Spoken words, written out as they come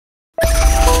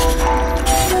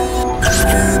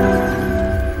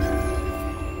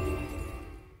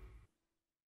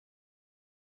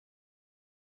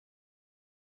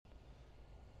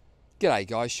G'day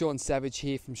guys, Sean Savage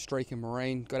here from Streak and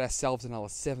Marine. Got ourselves another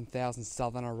 7000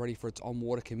 Southerner ready for its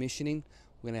on-water commissioning.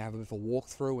 We're going to have a bit of a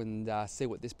walkthrough and see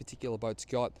what this particular boat's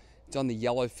got. It's on the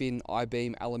Yellowfin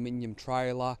I-beam aluminium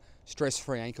trailer,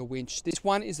 stress-free anchor winch. This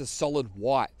one is a solid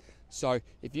white. So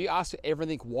if you ask for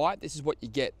everything white, this is what you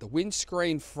get. The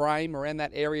windscreen frame around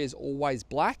that area is always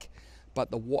black,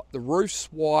 but the roof's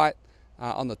white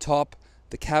on the top,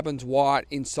 the cabin's white,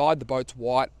 inside the boat's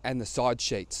white, and the side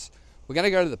sheets. We're going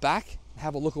to go to the back and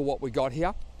have a look at what we got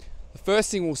here. The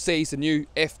first thing we'll see is the new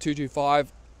F225,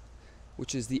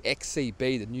 which is the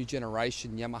XCB, the new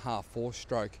generation Yamaha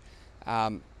 4-stroke.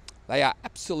 They are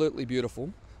absolutely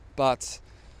beautiful, but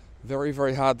very,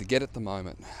 very hard to get at the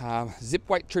moment. Zip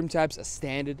weight trim tabs are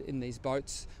standard in these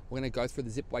boats. We're going to go through the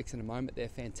zip weights in a moment. They're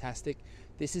fantastic.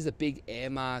 This is a big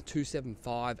Yamaha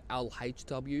 275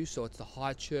 LHW, so it's the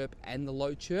high chirp and the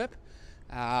low chirp.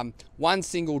 One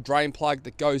single drain plug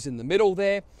that goes in the middle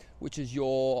there, which is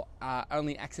your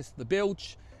only access to the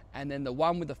bilge, and then the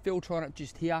one with the filter on it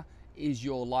just here is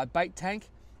your live bait tank,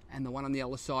 and the one on the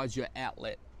other side is your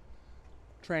outlet.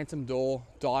 Transom door,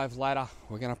 dive ladder.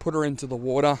 We're going to put her into the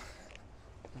water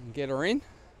and get her in.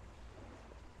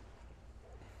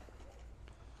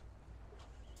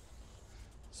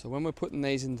 So when we're putting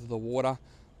these into the water,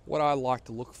 what I like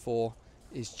to look for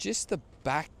is just the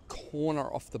back corner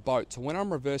of the boat. So when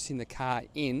I'm reversing the car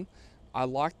in, I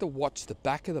like to watch the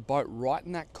back of the boat right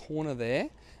in that corner there,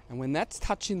 and when that's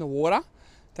touching the water,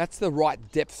 that's the right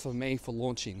depth for me for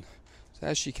launching. So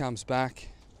as she comes back,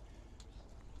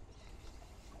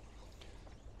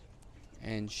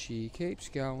 and she keeps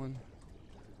going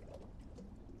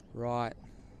right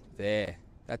there.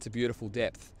 That's a beautiful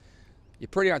depth. You're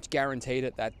pretty much guaranteed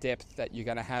at that depth that you're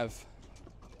going to have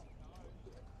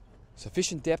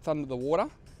sufficient depth under the water,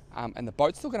 and the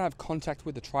boat's still going to have contact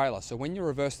with the trailer. So when you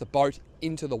reverse the boat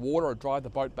into the water or drive the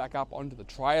boat back up onto the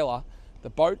trailer, the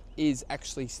boat is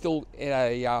actually still at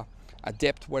a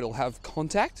depth where it'll have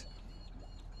contact.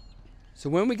 So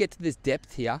when we get to this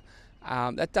depth here,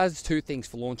 that does two things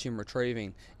for launching and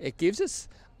retrieving. It gives us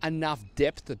enough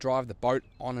depth to drive the boat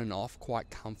on and off quite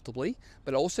comfortably,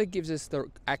 but also gives us the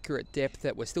accurate depth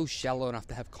that we're still shallow enough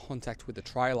to have contact with the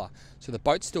trailer. So the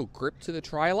boat's still gripped to the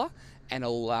trailer, and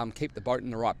it'll keep the boat in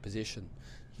the right position.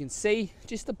 You can see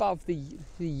just above the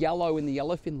yellow in the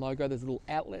Yellowfin logo, there's a little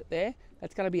outlet there.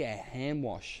 That's going to be a hand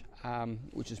wash,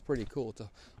 which is pretty cool. It's an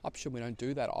option we don't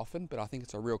do that often, but I think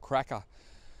it's a real cracker.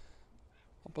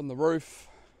 Up on the roof,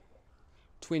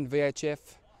 twin VHF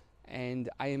and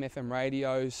AM/FM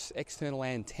radios, external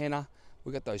antenna.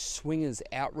 We've got those swingers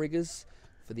outriggers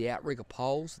for the outrigger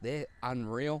poles. They're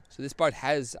unreal. So this boat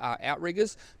has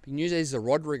outriggers, but you can use these as a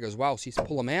rod rigger as well. So you just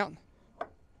pull them out,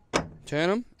 turn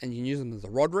them, and you can use them as a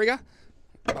rod rigger.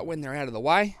 But when they're out of the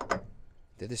way,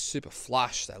 they're just super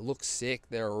flush. They look sick.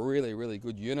 They're a really, really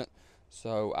good unit.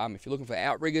 So if you're looking for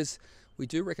outriggers, we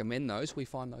do recommend those. We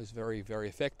find those very, very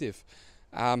effective.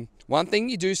 One thing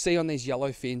you do see on these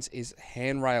Yellowfins is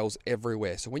handrails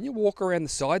everywhere. So when you walk around the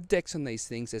side decks on these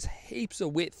things, there's heaps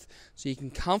of width. So you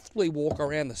can comfortably walk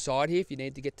around the side here if you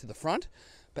need to get to the front.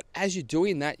 But as you're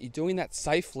doing that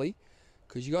safely,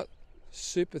 because you got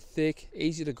super thick,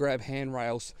 easy to grab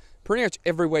handrails pretty much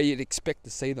everywhere you'd expect to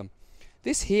see them.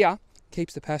 This here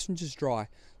keeps the passengers dry.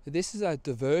 So this is a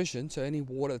diversion, so any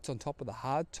water that's on top of the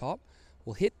hard top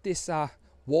will hit this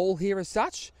wall here as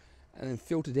such, and then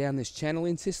filter down this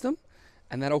channeling system,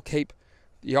 and that'll keep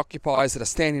the occupiers that are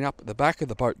standing up at the back of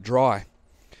the boat dry.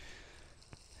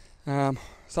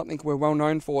 Something we're well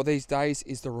known for these days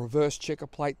is the reverse checker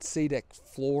plate C-deck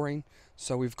flooring.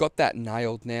 So we've got that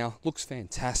nailed now. Looks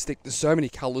fantastic. There's so many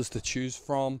colors to choose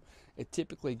from. It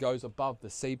typically goes above the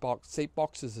seat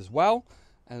boxes as well,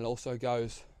 and it also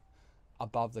goes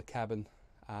above the cabin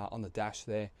on the dash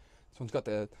there. This one's got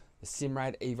the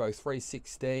Simrad Evo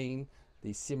 316,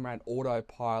 the Simrad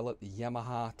Autopilot, the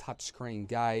Yamaha touchscreen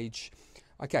gauge.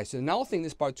 Okay, so another thing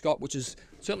this boat's got, which is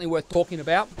certainly worth talking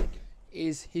about,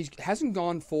 is he hasn't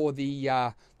gone for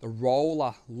the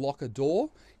roller locker door.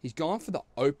 He's gone for the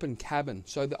open cabin.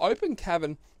 So the open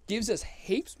cabin gives us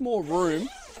heaps more room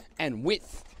and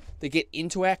width to get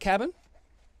into our cabin.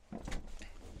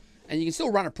 And you can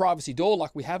still run a privacy door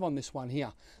like we have on this one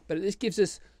here, but this gives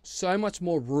us so much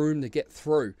more room to get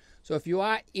through. So if you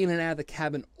are in and out of the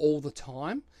cabin all the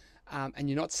time, and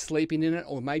you're not sleeping in it,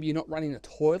 or maybe you're not running a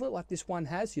toilet like this one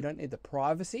has, you don't need the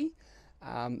privacy,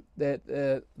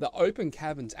 the open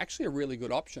cabin's actually a really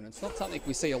good option. It's not something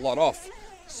we see a lot of.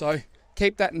 So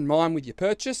keep that in mind with your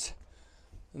purchase.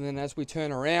 And then as we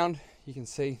turn around, you can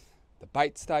see the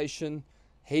bait station,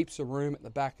 heaps of room at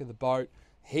the back of the boat,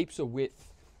 heaps of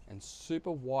width, and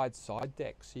super wide side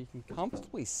decks. So you can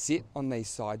comfortably sit on these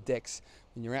side decks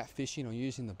when you're out fishing or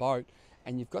using the boat,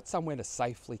 and you've got somewhere to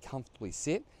safely, comfortably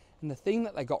sit. And the thing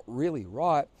that they got really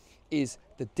right is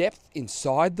the depth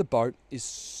inside the boat is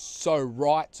so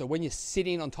right. So when you're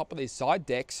sitting on top of these side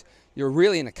decks, you're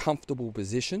really in a comfortable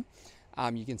position.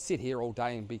 You can sit here all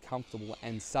day and be comfortable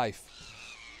and safe.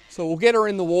 So we'll get her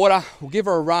in the water, we'll give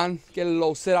her a run, get it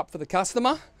all set up for the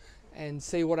customer, and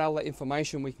see what other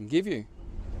information we can give you.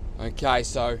 Okay,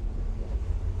 so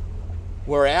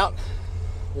we're out.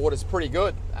 Water's pretty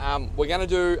good. We're going to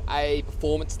do a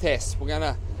performance test. We're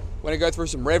going to go through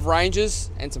some rev ranges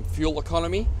and some fuel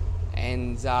economy,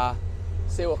 and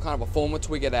see what kind of performance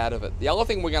we get out of it. The other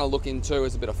thing we're going to look into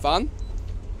as a bit of fun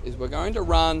is we're going to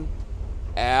run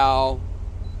our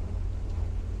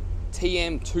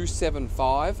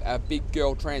TM275, our big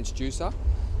girl transducer,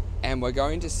 and we're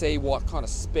going to see what kind of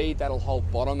speed that'll hold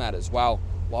bottom at as well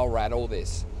while we're at all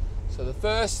this. So the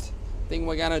first thing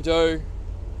we're going to do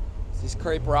is just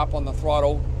creep her up on the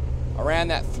throttle around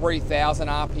that 3,000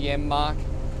 RPM mark.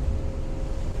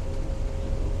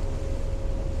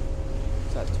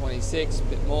 So that's 26, a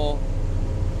bit more,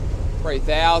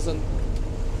 3,000.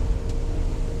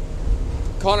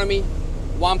 Economy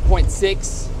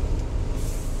 1.6.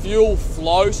 Fuel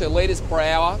flow, so litres per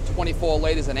hour, 24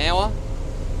 litres an hour.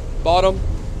 Bottom,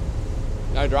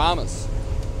 no dramas.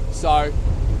 So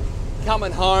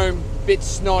coming home, bit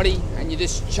snotty, and you're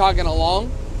just chugging along,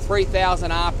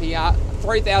 3,000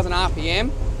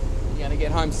 RPM. You're gonna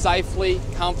get home safely,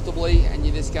 comfortably, and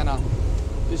you're just gonna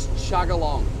chug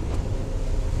along.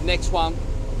 Next one,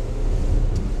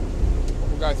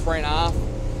 we'll go 3.5.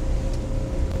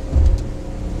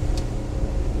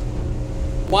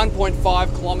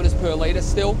 1.5 kilometers per litre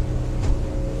still,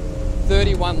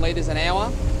 31 litres an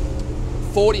hour,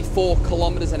 44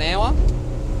 kilometers an hour.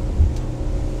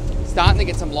 Starting to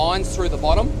get some lines through the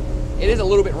bottom. It is a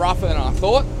little bit rougher than I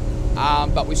thought,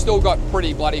 but we still got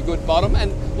pretty bloody good bottom.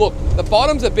 And look, the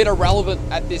bottom's a bit irrelevant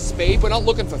at this speed. We're not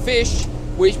looking for fish.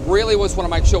 We really just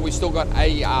want to make sure we still got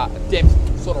a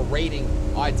depth sort of reading,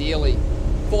 ideally.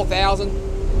 4,000, a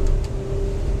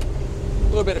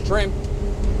little bit of trim.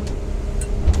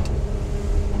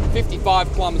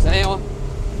 55 kilometers an hour,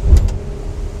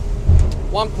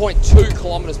 1.2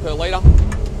 kilometers per litre,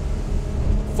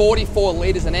 44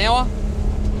 litres an hour.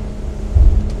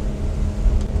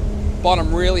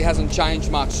 Bottom really hasn't changed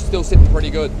much, still sitting pretty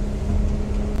good.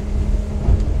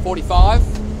 45.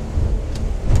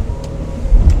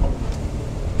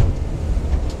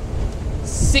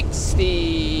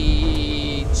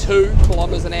 62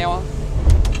 kilometers an hour,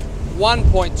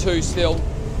 1.2 still.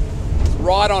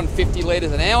 Right on 50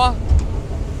 litres an hour.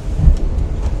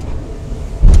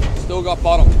 Still got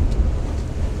bottom.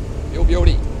 Real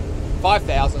beauty.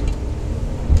 5,000.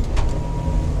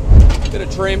 Bit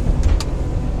of trim.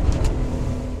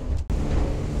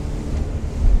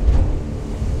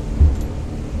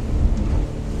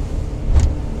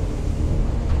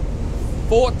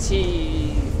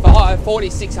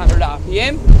 4,600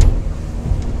 RPM.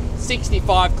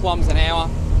 65 kilometers an hour.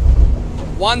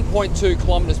 1.2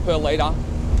 kilometers per litre,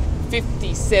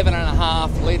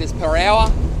 57.5 litres per hour.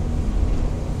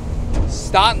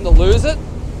 Starting to lose it,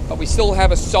 but we still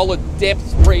have a solid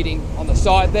depth reading on the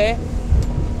side there.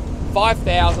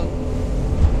 5,000.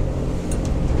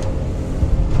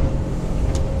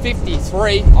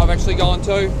 53, I've actually gone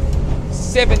to.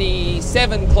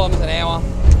 77 kilometres an hour.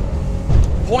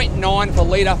 0.9 per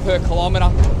litre per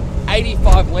kilometre.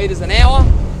 85 litres an hour.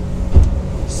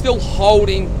 Still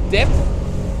holding depth.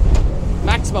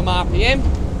 Maximum RPM,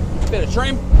 bit of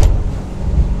trim.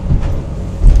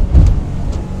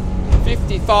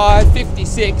 55,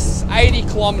 56, 80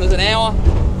 kilometers an hour,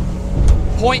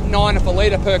 0.9 of a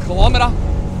litre per kilometre,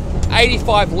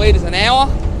 85 litres an hour.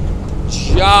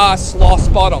 Just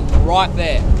lost bottom right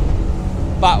there.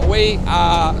 But we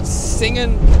are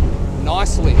singing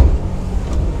nicely.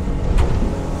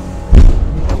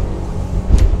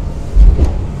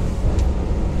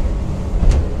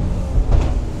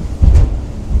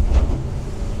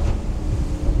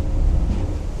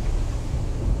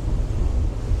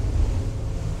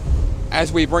 As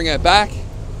we bring her back,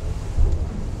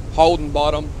 holding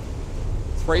bottom,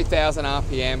 3,000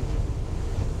 RPM,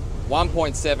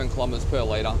 1.7 kilometers per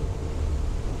litre.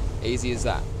 Easy as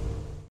that.